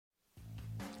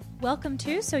Welcome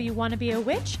to So You Want to Be a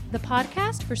Witch, the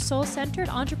podcast for soul-centered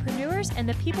entrepreneurs and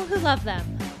the people who love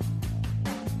them.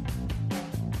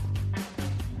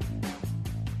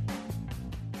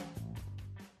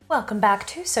 Welcome back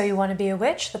to So You Want to Be a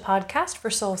Witch, the podcast for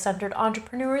soul-centered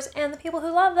entrepreneurs and the people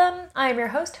who love them. I am your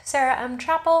host, Sarah M.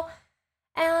 Chappell,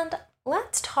 and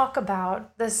let's talk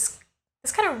about this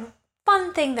kind of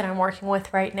fun thing that I'm working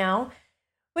with right now,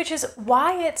 which is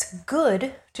why it's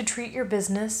good to treat your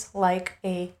business like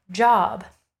a job.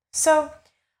 So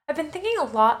I've been thinking a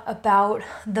lot about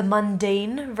the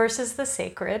mundane versus the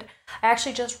sacred. I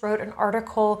actually just wrote an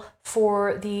article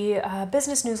for the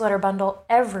business newsletter bundle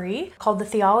Every called The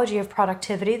Theology of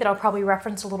Productivity that I'll probably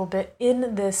reference a little bit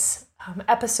in this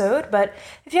episode. But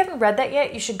if you haven't read that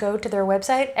yet, you should go to their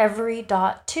website,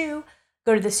 every.to,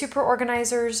 go to the Super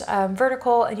Organizers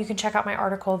vertical, and you can check out my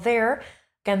article there.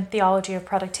 Again, Theology of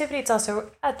Productivity. It's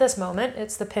also, at this moment,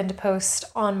 it's the pinned post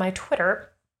on my Twitter.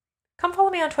 Come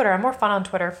follow me on Twitter. I'm more fun on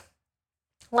Twitter.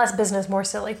 Less business, more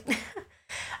silly.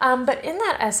 But in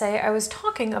that essay, I was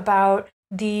talking about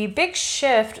the big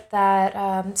shift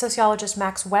that sociologist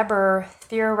Max Weber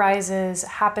theorizes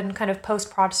happened kind of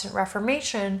post-Protestant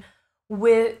Reformation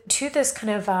to this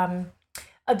kind of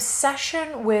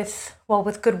obsession with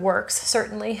good works,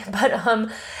 certainly,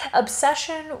 but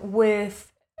obsession with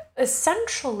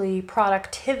essentially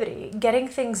productivity, getting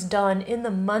things done in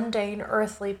the mundane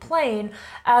earthly plane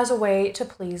as a way to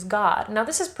please God. Now,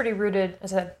 this is pretty rooted,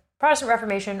 as a Protestant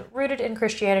Reformation, rooted in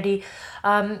Christianity.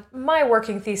 My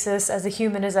working thesis as a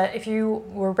human is that if you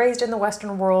were raised in the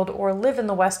Western world or live in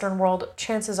the Western world,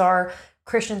 chances are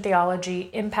Christian theology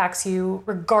impacts you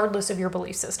regardless of your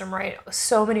belief system, right?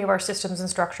 So many of our systems and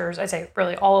structures, I say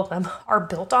really all of them, are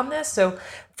built on this. So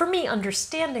for me,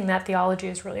 understanding that theology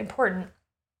is really important.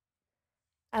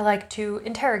 I like to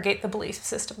interrogate the belief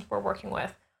systems we're working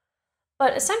with.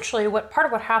 But essentially, part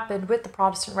of what happened with the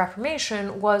Protestant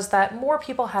Reformation was that more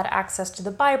people had access to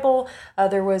the Bible.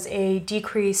 There was a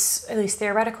decrease, at least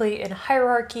theoretically, in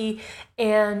hierarchy,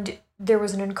 and there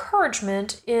was an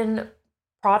encouragement in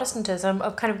Protestantism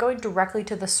of kind of going directly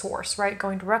to the source, right?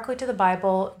 Going directly to the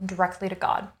Bible, directly to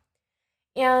God.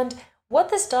 And what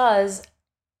this does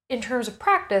in terms of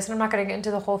practice, and I'm not going to get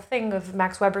into the whole thing of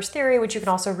Max Weber's theory, which you can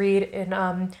also read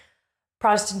in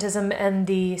Protestantism and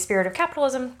the Spirit of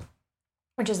Capitalism,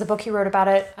 which is the book he wrote about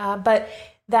it, but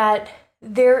that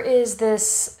there is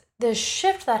this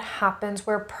shift that happens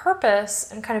where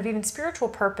purpose and kind of even spiritual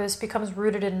purpose becomes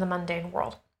rooted in the mundane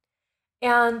world.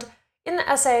 And in the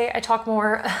essay, I talk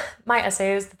more, my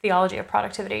essay is The Theology of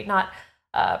Productivity, not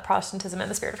Protestantism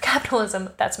and the Spirit of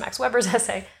Capitalism. That's Max Weber's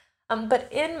essay.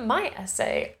 But in my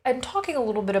essay, I'm talking a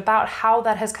little bit about how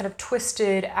that has kind of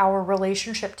twisted our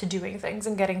relationship to doing things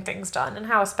and getting things done, and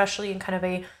how especially in kind of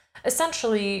a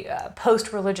essentially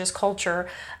post-religious culture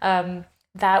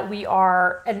that we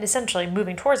are, and essentially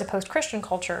moving towards a post-Christian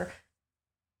culture,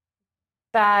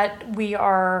 that we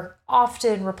are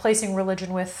often replacing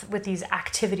religion with these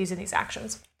activities and these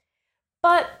actions.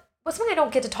 But what's something I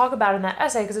don't get to talk about in that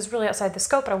essay, because it's really outside the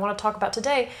scope, but I want to talk about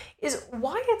today, is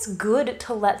why it's good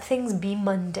to let things be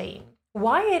mundane.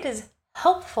 Why it is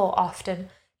helpful often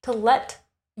to let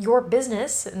your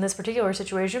business, in this particular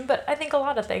situation, but I think a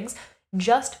lot of things,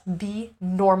 just be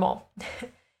normal.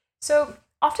 So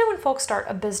often when folks start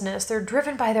a business, they're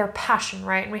driven by their passion,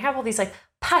 right? And we have all these like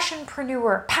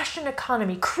passionpreneur, passion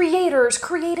economy, creators,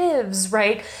 creatives,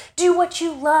 right? Do what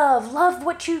you love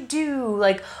what you do.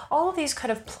 Like all of these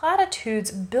kind of platitudes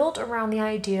built around the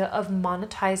idea of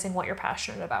monetizing what you're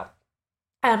passionate about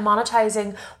and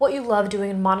monetizing what you love doing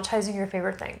and monetizing your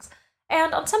favorite things.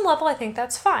 And on some level, I think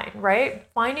that's fine, right?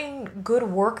 Finding good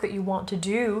work that you want to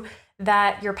do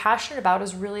that you're passionate about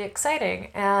is really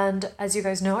exciting. And as you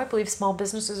guys know, I believe small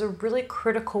business is a really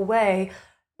critical way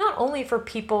not only for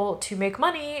people to make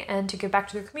money and to give back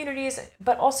to their communities,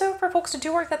 but also for folks to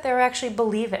do work that they actually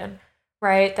believe in,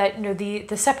 right? That, you know,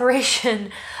 the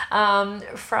separation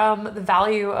from the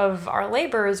value of our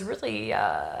labor is really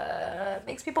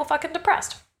makes people fucking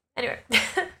depressed. Anyway,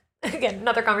 again,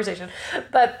 another conversation.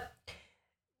 But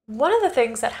one of the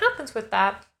things that happens with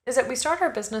that is that we start our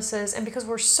businesses, and because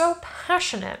we're so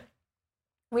passionate,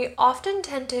 we often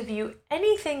tend to view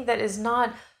anything that is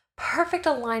not perfect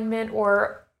alignment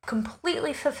or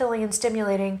completely fulfilling and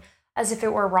stimulating as if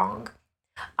it were wrong.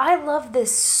 I love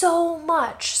this so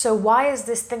much, so why is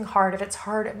this thing hard? If it's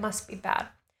hard, it must be bad.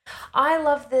 I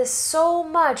love this so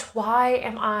much, why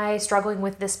am I struggling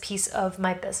with this piece of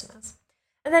my business?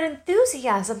 And that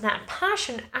enthusiasm, that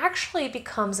passion actually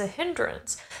becomes a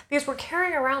hindrance because we're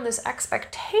carrying around this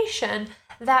expectation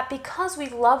that because we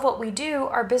love what we do,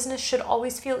 our business should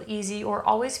always feel easy or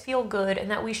always feel good,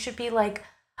 and that we should be like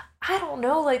I don't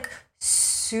know, like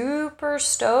super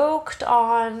stoked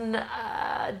on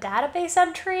database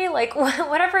entry, like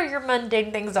whatever your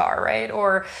mundane things are, right?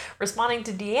 Or responding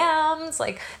to DMs,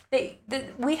 like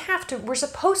we're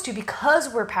supposed to,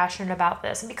 because we're passionate about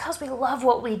this and because we love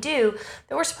what we do,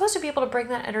 that we're supposed to be able to bring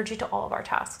that energy to all of our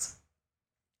tasks.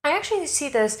 I actually see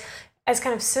this as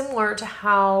kind of similar to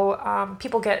how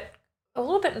people get a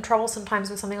little bit in trouble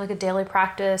sometimes with something like a daily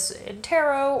practice in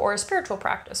tarot or a spiritual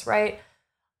practice, right?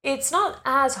 It's not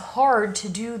as hard to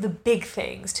do the big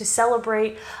things, to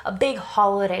celebrate a big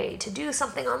holiday, to do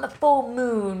something on the full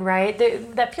moon, right?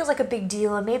 That feels like a big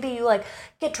deal. And maybe you like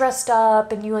get dressed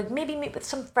up and you like maybe meet with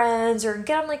some friends or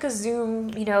get on like a Zoom,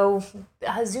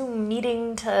 a Zoom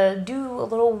meeting to do a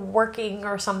little working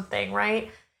or something,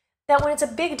 right? That when it's a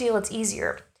big deal, it's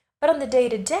easier. But on the day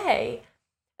to day,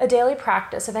 a daily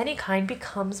practice of any kind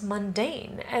becomes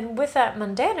mundane. And with that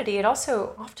mundanity, it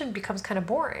also often becomes kind of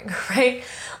boring, right?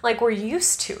 Like we're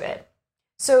used to it.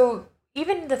 So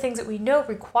even the things that we know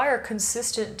require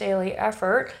consistent daily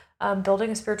effort, building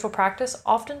a spiritual practice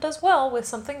often does well with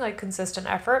something like consistent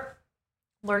effort.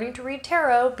 Learning to read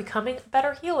tarot, becoming a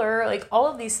better healer, like all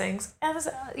of these things, as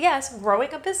yes,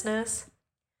 growing a business,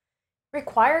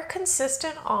 require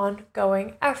consistent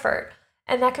ongoing effort.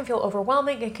 And that can feel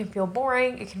overwhelming, it can feel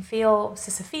boring, it can feel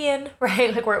Sisyphean,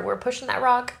 right? Like we're pushing that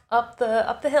rock up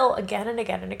the hill again and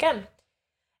again and again.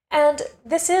 And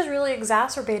this is really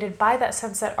exacerbated by that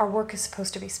sense that our work is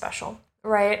supposed to be special,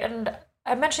 right? And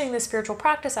I'm mentioning the spiritual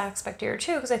practice aspect here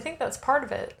too, because I think that's part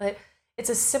of it. Like it's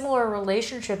a similar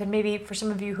relationship, and maybe for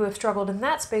some of you who have struggled in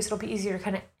that space, it'll be easier to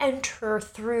kind of enter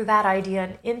through that idea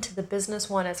and into the business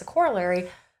one as a corollary.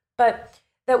 But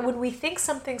that when we think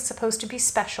something's supposed to be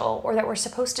special, or that we're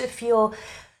supposed to feel,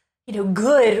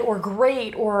 good or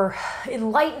great or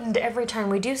enlightened every time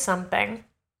we do something,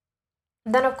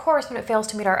 then of course, when it fails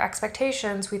to meet our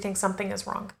expectations, we think something is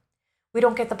wrong. We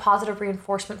don't get the positive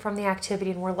reinforcement from the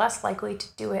activity, and we're less likely to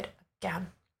do it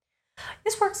again.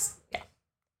 This works,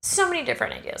 so many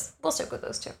different ideas. We'll stick with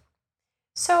those two.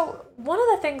 So one of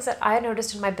the things that I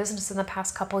noticed in my business in the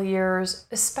past couple years,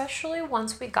 especially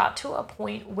once we got to a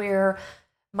point where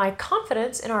my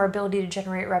confidence in our ability to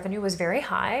generate revenue was very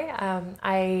high.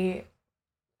 I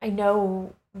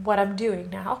know what I'm doing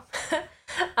now.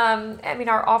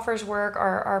 Our offers work,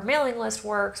 our mailing list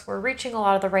works, we're reaching a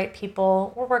lot of the right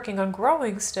people, we're working on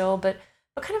growing still, but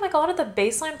kind of like a lot of the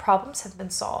baseline problems have been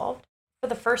solved. For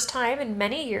the first time in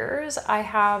many years, I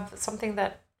have something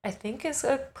that I think is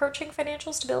approaching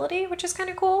financial stability, which is kind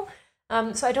of cool.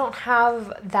 So I don't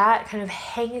have that kind of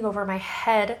hanging over my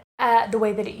head the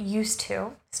way that it used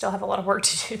to. Still have a lot of work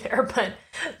to do there,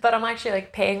 but I'm actually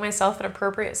like paying myself an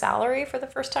appropriate salary for the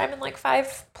first time in like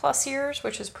 5+ years,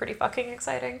 which is pretty fucking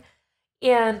exciting.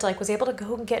 And like was able to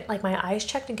go and get like my eyes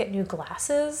checked and get new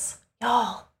glasses.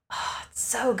 Y'all, it's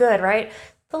so good, right?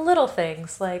 The little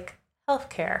things like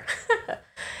healthcare.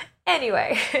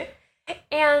 Anyway,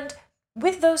 and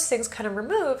with those things kind of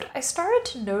removed, I started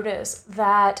to notice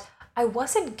that I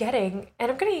wasn't getting, and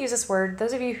I'm going to use this word,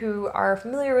 those of you who are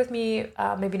familiar with me,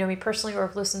 maybe know me personally or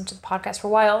have listened to the podcast for a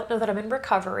while, know that I'm in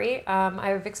recovery.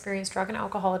 I've experienced drug and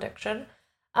alcohol addiction.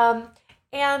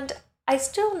 And I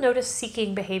still notice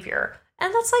seeking behavior.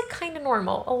 And that's like kind of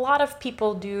normal. A lot of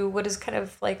people do what is kind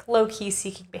of like low-key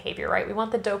seeking behavior, right? We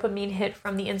want the dopamine hit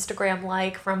from the Instagram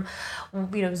like, from,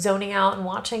 zoning out and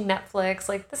watching Netflix.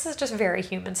 Like this is just very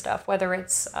human stuff, whether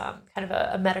it's kind of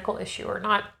a medical issue or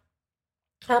not.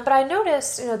 But I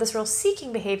noticed, this real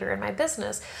seeking behavior in my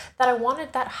business, that I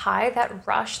wanted that high, that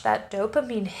rush, that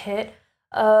dopamine hit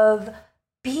of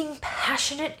being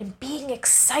passionate and being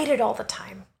excited all the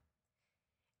time.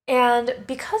 And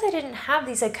because I didn't have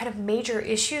these like kind of major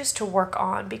issues to work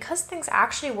on, because things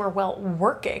actually were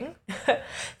working,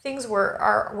 things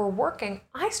were working,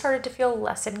 I started to feel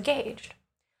less engaged.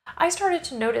 I started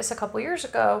to notice a couple years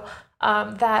ago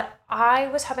that I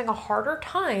was having a harder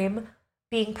time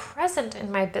being present in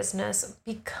my business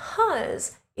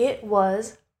because it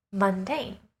was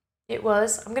mundane. It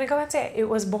was, I'm going to go ahead and say it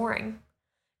was boring.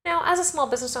 Now, as a small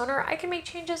business owner, I can make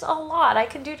changes a lot. I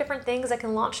can do different things. I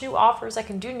can launch new offers. I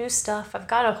can do new stuff. I've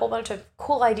got a whole bunch of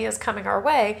cool ideas coming our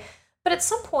way. But at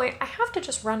some point, I have to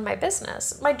just run my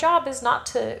business. My job is not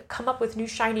to come up with new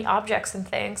shiny objects and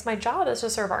things. My job is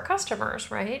to serve our customers,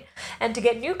 right? And to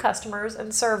get new customers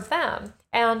and serve them.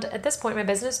 And at this point, my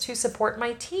business to support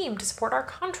my team, to support our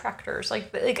contractors.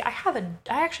 Like I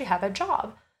actually have a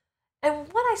job.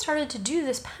 And what I started to do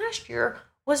this past year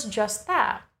was just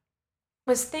that.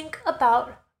 Was think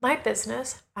about my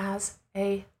business as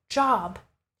a job,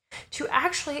 to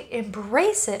actually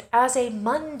embrace it as a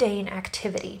mundane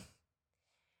activity.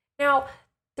 Now,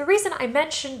 The reason I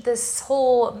mentioned this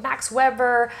whole Max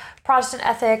Weber, Protestant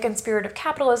Ethic and Spirit of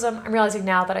Capitalism, I'm realizing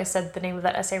now that I said the name of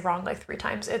that essay wrong like 3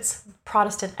 times. It's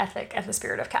Protestant Ethic and the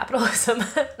Spirit of Capitalism,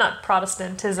 not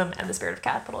Protestantism and the Spirit of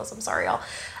Capitalism. Sorry, y'all.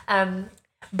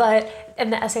 But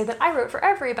in the essay that I wrote for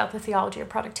Every about the theology of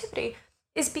productivity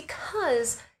is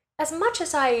because as much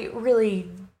as I really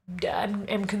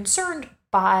am concerned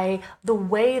by the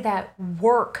way that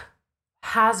work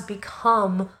has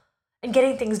become and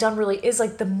getting things done really is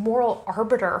like the moral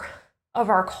arbiter of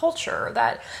our culture,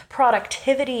 that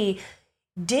productivity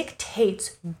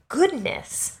dictates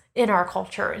goodness in our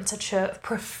culture in such a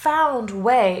profound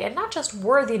way, and not just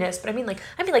worthiness, but I mean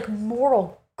like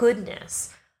moral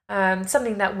goodness.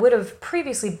 Something that would have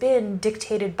previously been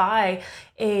dictated by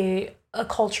a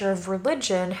culture of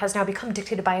religion has now become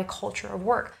dictated by a culture of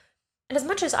work. And as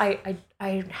much as I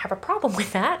have a problem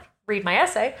with that, read my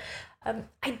essay,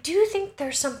 I do think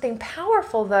there's something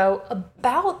powerful, though,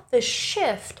 about the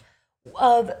shift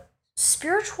of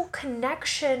spiritual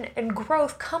connection and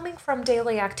growth coming from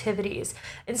daily activities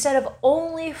instead of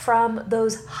only from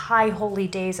those high holy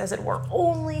days, as it were,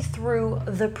 only through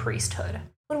the priesthood.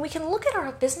 When we can look at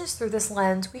our business through this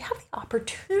lens, we have the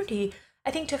opportunity,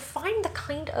 I think, to find the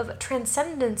kind of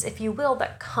transcendence, if you will,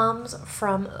 that comes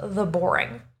from the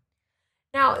boring.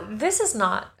 Now, this is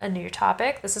not a new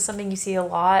topic. This is something you see a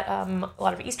lot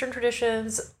of Eastern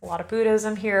traditions, a lot of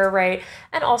Buddhism here, right?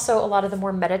 And also a lot of the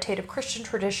more meditative Christian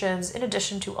traditions, in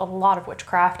addition to a lot of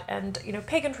witchcraft and,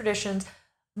 pagan traditions.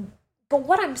 But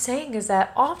what I'm saying is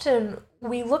that often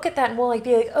we look at that and we'll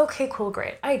be like, okay, cool,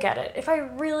 great, I get it. If I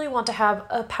really want to have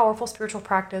a powerful spiritual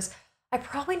practice, I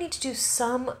probably need to do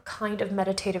some kind of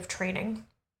meditative training.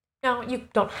 Now, you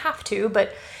don't have to,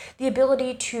 but the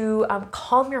ability to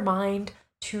calm your mind,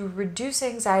 to reduce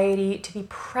anxiety, to be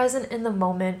present in the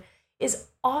moment is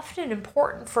often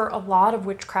important for a lot of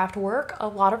witchcraft work, a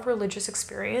lot of religious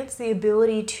experience, the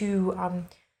ability to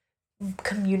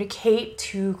communicate,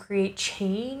 to create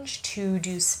change, to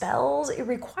do spells. It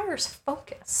requires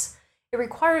focus. It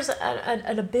requires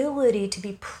an ability to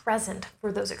be present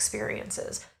for those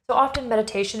experiences. So often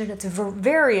meditation in its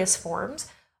various forms.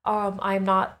 I'm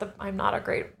not a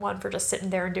great one for just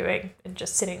sitting there and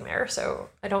just sitting there. So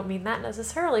I don't mean that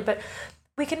necessarily, but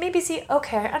we can maybe see,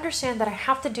 okay, I understand that I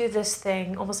have to do this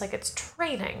thing almost like it's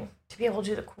training to be able to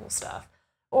do the cool stuff.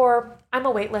 Or I'm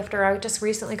a weightlifter. I just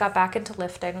recently got back into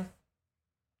lifting.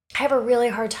 I have a really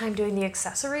hard time doing the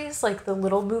accessories, like the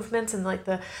little movements and like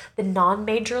the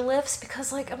non-major lifts,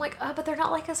 because I'm like, oh, but they're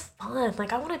not as fun.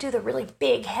 I want to do the really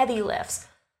big, heavy lifts.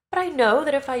 But I know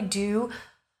that if I do,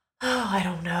 I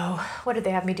don't know, what did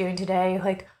they have me doing today?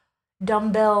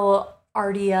 Dumbbell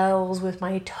RDLs with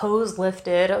my toes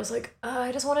lifted. I was like,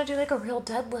 I just want to do a real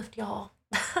deadlift, y'all.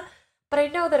 But I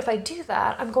know that if I do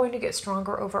that, I'm going to get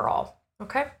stronger overall,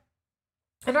 okay?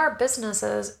 In our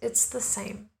businesses, it's the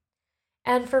same.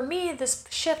 And for me, this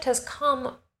shift has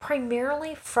come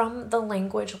primarily from the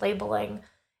language labeling.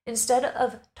 Instead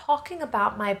of talking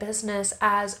about my business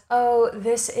as, oh,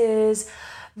 this is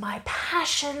my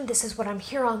passion, this is what I'm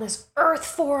here on this earth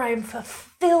for, I'm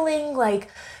fulfilling,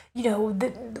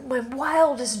 my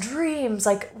wildest dreams,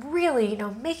 really,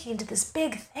 making it into this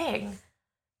big thing,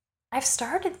 I've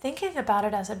started thinking about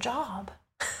it as a job.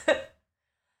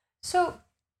 So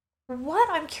what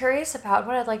I'm curious about,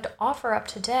 what I'd like to offer up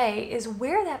today, is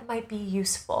where that might be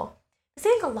useful. I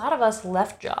think a lot of us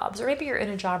left jobs, or maybe you're in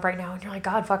a job right now and you're like,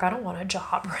 God, fuck, I don't want a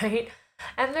job, right?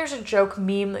 And there's a joke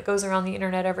meme that goes around the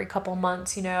internet every couple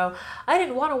months, I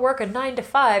didn't want to work a 9 to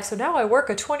 5, so now I work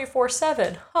a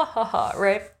 24/7. Ha ha ha,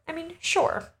 right? I mean,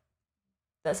 sure.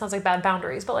 That sounds like bad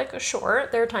boundaries, but sure,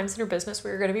 there are times in your business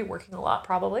where you're going to be working a lot,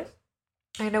 probably.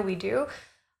 I know we do.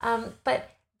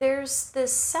 But there's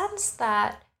this sense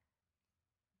that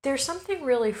there's something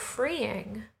really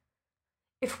freeing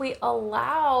if we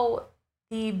allow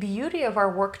the beauty of our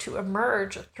work to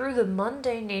emerge through the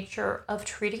mundane nature of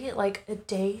treating it like a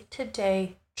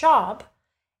day-to-day job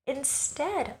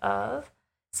instead of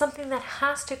something that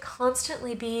has to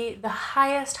constantly be the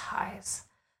highest highs,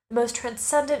 the most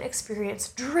transcendent experience,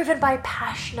 driven by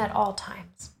passion at all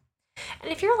times.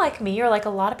 And if you're like me, or like a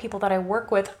lot of people that I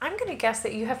work with, I'm going to guess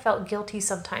that you have felt guilty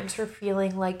sometimes for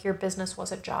feeling like your business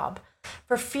was a job,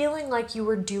 for feeling like you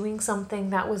were doing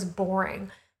something that was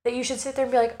boring, that you should sit there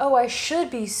and be like, oh, I should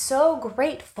be so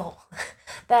grateful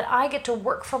that I get to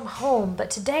work from home, but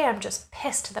today I'm just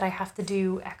pissed that I have to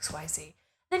do X, Y, Z.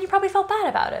 Then you probably felt bad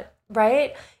about it,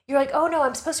 right? You're like, oh no,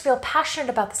 I'm supposed to feel passionate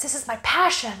about this. This is my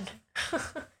passion.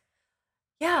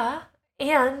 Yeah,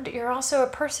 and you're also a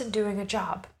person doing a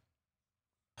job.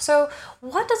 So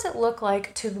what does it look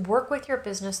like to work with your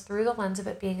business through the lens of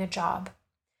it being a job?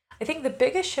 I think the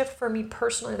biggest shift for me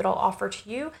personally that I'll offer to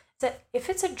you is that if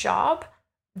it's a job,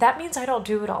 that means I don't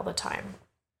do it all the time.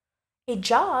 A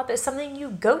job is something you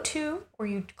go to or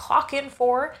you clock in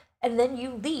for and then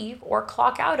you leave or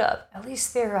clock out of, at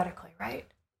least theoretically, right?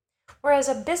 Whereas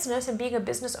a business and being a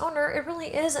business owner, it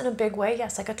really is in a big way,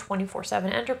 yes, like a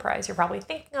 24/7 enterprise. You're probably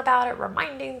thinking about it,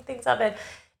 reminding things of it.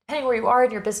 Depending where you are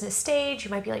in your business stage, you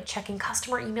might be like checking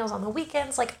customer emails on the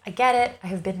weekends. Like, I get it.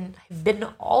 I've been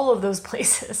all of those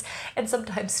places and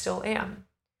sometimes still am.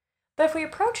 But if we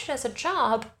approach it as a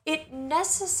job, it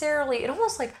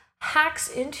almost like hacks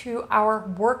into our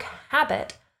work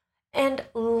habit and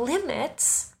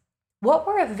limits what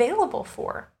we're available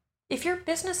for. If your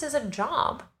business is a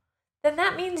job, then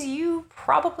that means you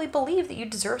probably believe that you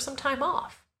deserve some time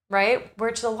off, right?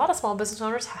 Which a lot of small business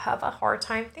owners have a hard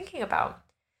time thinking about.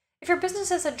 If your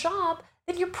business is a job,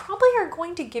 then you probably are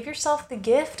going to give yourself the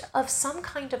gift of some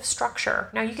kind of structure.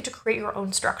 Now, you get to create your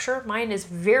own structure. Mine is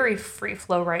very free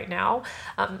flow right now.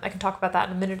 I can talk about that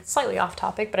in a minute. It's slightly off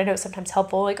topic, but I know it's sometimes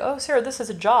helpful. Like, oh, Sarah, this is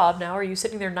a job now. Are you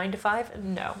sitting there 9 to 5?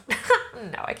 No,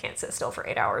 no, I can't sit still for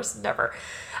 8 hours. Never.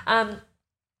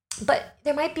 But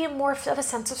there might be more of a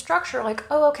sense of structure. Like,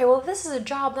 oh, okay, well, if this is a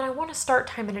job, then I want a start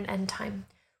time and an end time,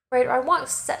 right? Or I want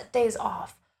set days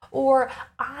off. Or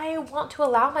I want to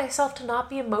allow myself to not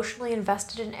be emotionally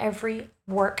invested in every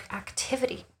work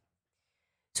activity.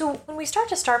 So when we start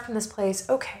from this place,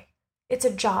 okay, it's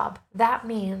a job. That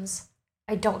means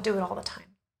I don't do it all the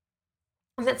time.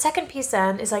 And that second piece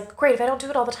then is like, great, if I don't do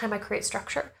it all the time, I create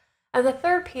structure. And the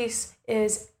third piece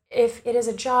is, if it is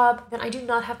a job, then I do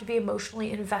not have to be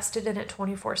emotionally invested in it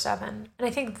 24/7. And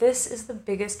I think this is the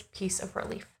biggest piece of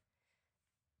relief.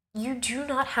 You do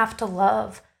not have to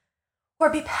love or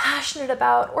be passionate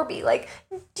about or be like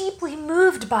deeply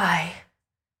moved by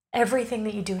everything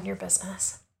that you do in your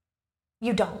business.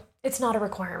 You don't. It's not a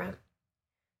requirement.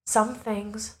 Some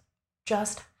things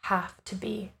just have to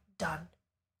be done.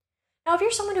 Now, if you're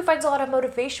someone who finds a lot of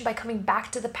motivation by coming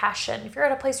back to the passion, if you're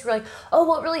at a place where you're like, oh,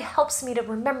 well, it really helps me to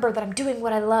remember that I'm doing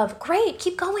what I love, great,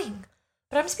 keep going.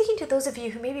 But I'm speaking to those of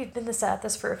you who maybe have been at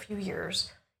this for a few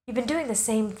years. You've been doing the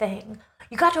same thing.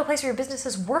 You got to a place where your business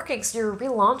is working, so you're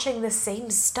relaunching the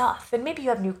same stuff. And maybe you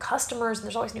have new customers, and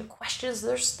there's always new questions,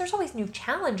 there's always new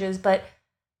challenges, but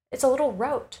it's a little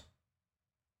rote.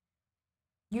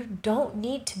 You don't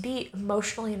need to be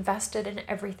emotionally invested in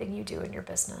everything you do in your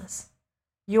business.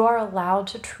 You are allowed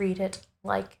to treat it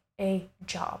like a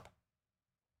job.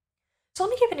 So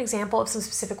let me give an example of some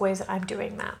specific ways that I'm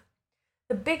doing that.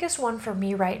 The biggest one for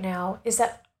me right now is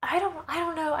that I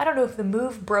don't know if the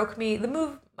move broke me.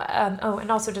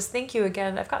 And also just thank you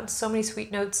again. I've gotten so many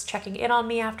sweet notes checking in on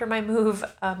me after my move,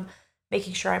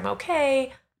 making sure I'm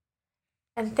okay.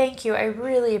 And thank you. I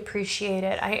really appreciate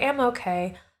it. I am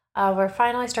okay. We're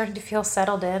finally starting to feel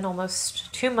settled in,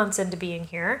 almost 2 months into being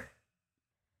here.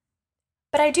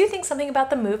 But I do think something about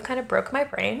the move kind of broke my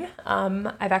brain.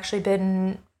 I've actually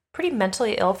been pretty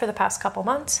mentally ill for the past couple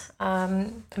months.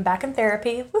 I'm back in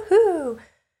therapy, woohoo!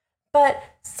 But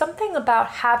something about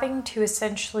having to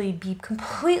essentially be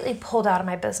completely pulled out of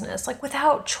my business, like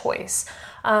without choice.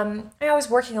 I was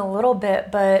working a little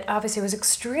bit, but obviously was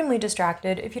extremely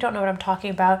distracted. If you don't know what I'm talking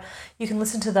about, you can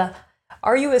listen to the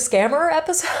Are You a Scammer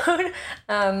episode,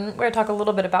 where I talk a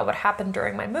little bit about what happened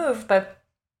during my move, but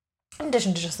in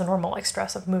addition to just the normal like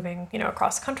stress of moving,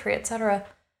 across the country, etc.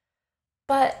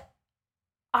 But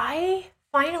I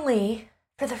finally,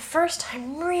 for the first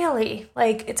time, really,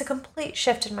 it's a complete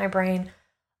shift in my brain.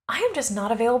 I am just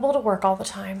not available to work all the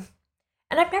time.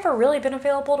 And I've never really been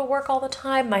available to work all the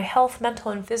time. My health,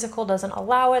 mental and physical, doesn't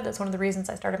allow it. That's one of the reasons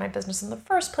I started my business in the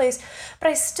first place. But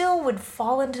I still would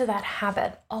fall into that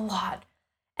habit a lot.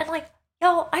 And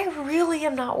y'all, I really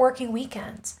am not working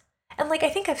weekends. And I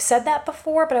think I've said that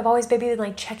before, but I've always maybe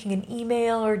been checking an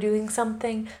email or doing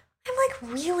something.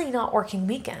 I'm really not working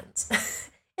weekends.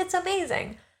 It's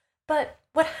amazing. But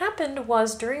what happened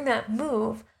was during that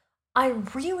move, I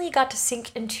really got to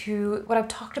sink into what I've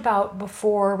talked about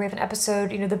before. We have an episode,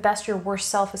 the best your worst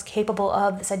self is capable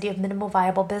of, this idea of minimal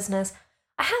viable business.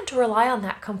 I had to rely on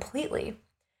that completely.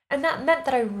 And that meant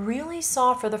that I really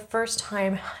saw for the first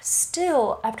time,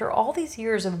 still after all these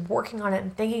years of working on it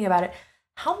and thinking about it,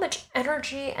 how much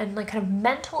energy and kind of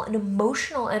mental and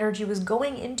emotional energy was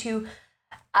going into,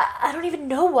 I don't even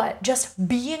know what, just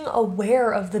being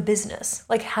aware of the business,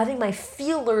 having my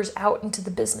feelers out into the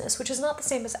business, which is not the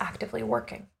same as actively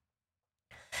working.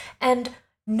 And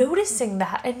noticing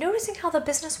that and noticing how the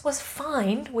business was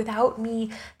fine without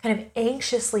me kind of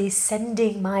anxiously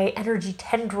sending my energy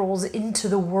tendrils into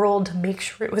the world to make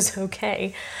sure it was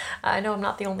okay. I know I'm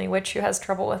not the only witch who has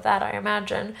trouble with that, I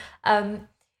imagine.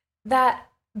 That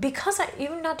because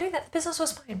even not doing that, the business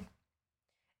was fine.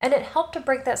 And it helped to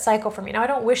break that cycle for me. Now, I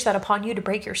don't wish that upon you to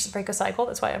break a cycle.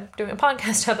 That's why I'm doing a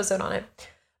podcast episode on it.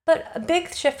 But a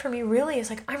big shift for me really is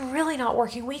like, I'm really not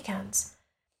working weekends.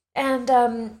 And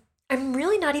I'm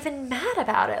really not even mad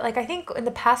about it. Like, I think in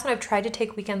the past when I've tried to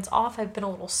take weekends off, I've been a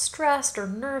little stressed or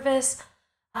nervous.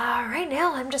 Right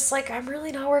now, I'm just like, I'm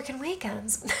really not working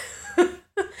weekends.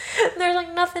 There's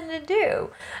like nothing to do.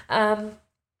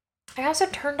 I also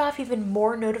turned off even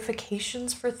more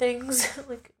notifications for things.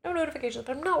 Like, no notifications,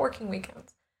 but I'm not working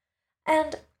weekends.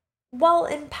 And while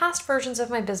in past versions of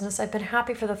my business, I've been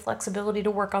happy for the flexibility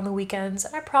to work on the weekends,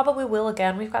 and I probably will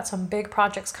again. We've got some big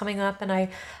projects coming up, and I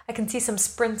can see some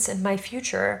sprints in my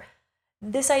future.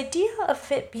 This idea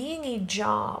of it being a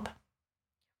job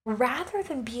rather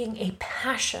than being a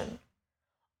passion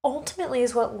ultimately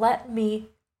is what let me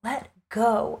let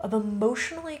go of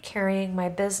emotionally carrying my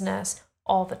business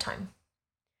all the time.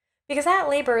 Because that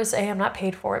labor is A, I'm not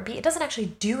paid for it, B, it doesn't actually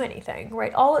do anything,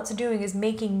 right? All it's doing is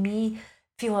making me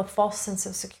feel a false sense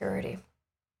of security.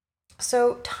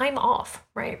 So time off,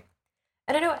 right?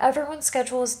 And I know everyone's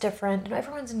schedule is different and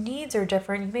everyone's needs are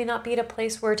different. You may not be at a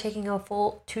place where taking a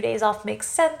full 2 days off makes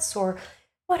sense or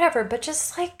whatever, but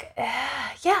just like,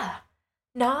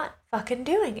 not fucking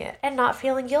doing it and not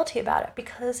feeling guilty about it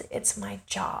because it's my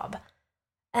job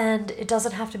and it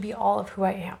doesn't have to be all of who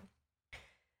I am.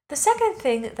 The second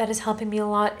thing that is helping me a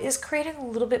lot is creating a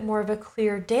little bit more of a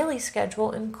clear daily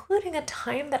schedule, including a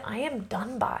time that I am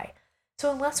done by.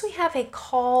 So unless we have a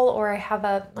call or I have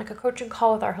a coaching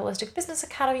call with our Holistic Business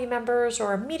Academy members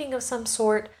or a meeting of some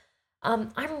sort,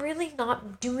 I'm really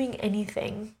not doing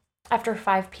anything after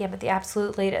 5 p.m. at the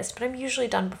absolute latest, but I'm usually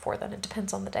done before then. It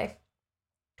depends on the day.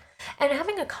 And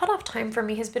having a cutoff time for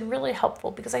me has been really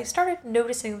helpful because I started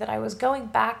noticing that I was going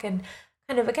back and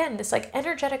kind of, again, this like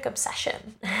energetic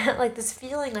obsession, like this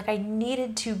feeling like I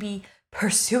needed to be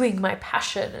pursuing my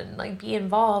passion and like be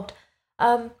involved.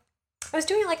 I was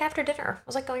doing it like after dinner. I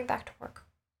was like going back to work.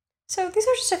 So these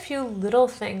are just a few little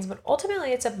things, but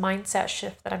ultimately it's a mindset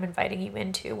shift that I'm inviting you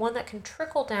into, one that can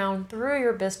trickle down through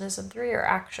your business and through your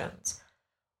actions.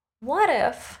 What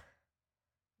if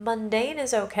mundane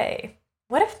is okay?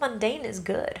 What if mundane is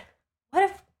good? What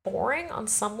if boring on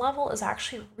some level is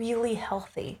actually really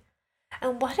healthy?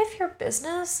 And what if your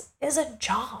business is a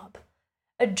job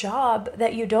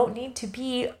that you don't need to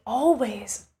be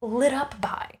always lit up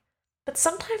by, but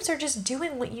sometimes are just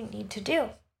doing what you need to do?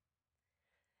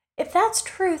 If that's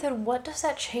true, then what does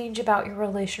that change about your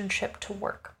relationship to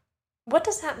work? What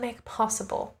does that make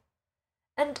possible?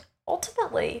 And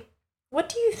ultimately, what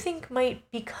do you think might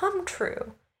become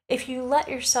true if you let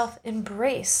yourself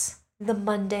embrace the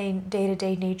mundane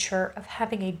day-to-day nature of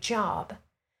having a job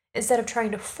instead of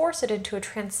trying to force it into a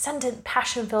transcendent,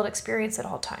 passion-filled experience at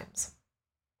all times?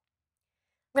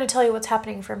 I'm going to tell you what's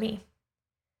happening for me.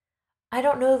 I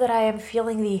don't know that I am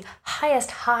feeling the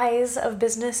highest highs of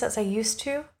business as I used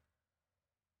to,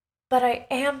 but I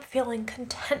am feeling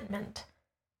contentment.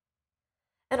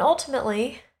 And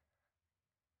ultimately,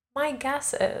 my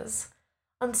guess is,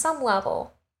 on some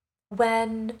level,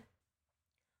 when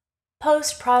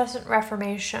post-Protestant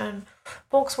Reformation,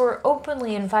 folks were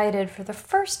openly invited for the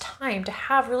first time to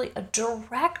have really a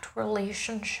direct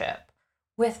relationship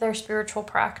with their spiritual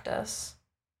practice.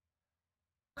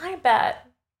 I bet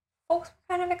folks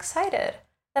were kind of excited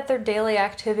that their daily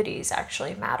activities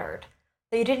actually mattered.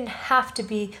 That you didn't have to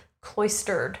be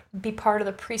cloistered, be part of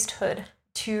the priesthood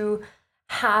to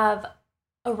have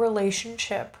a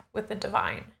relationship with the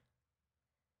divine.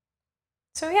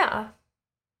 So yeah,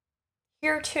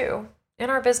 here too,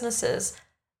 in our businesses,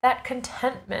 that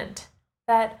contentment,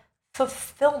 that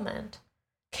fulfillment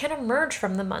can emerge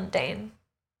from the mundane.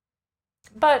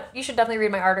 But you should definitely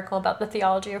read my article about the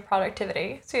theology of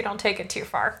productivity so you don't take it too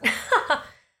far.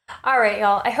 All right,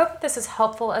 y'all. I hope that this is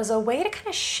helpful as a way to kind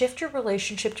of shift your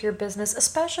relationship to your business,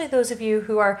 especially those of you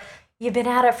who you've been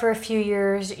at it for a few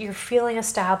years, you're feeling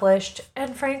established,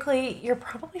 and frankly, you're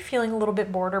probably feeling a little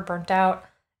bit bored or burnt out.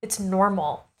 It's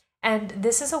normal. And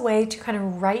this is a way to kind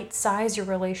of right-size your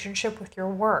relationship with your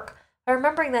work by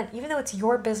remembering that even though it's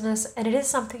your business and it is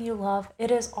something you love,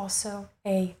 it is also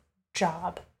a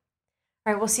job.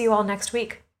 All right, we'll see you all next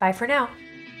week. Bye for now.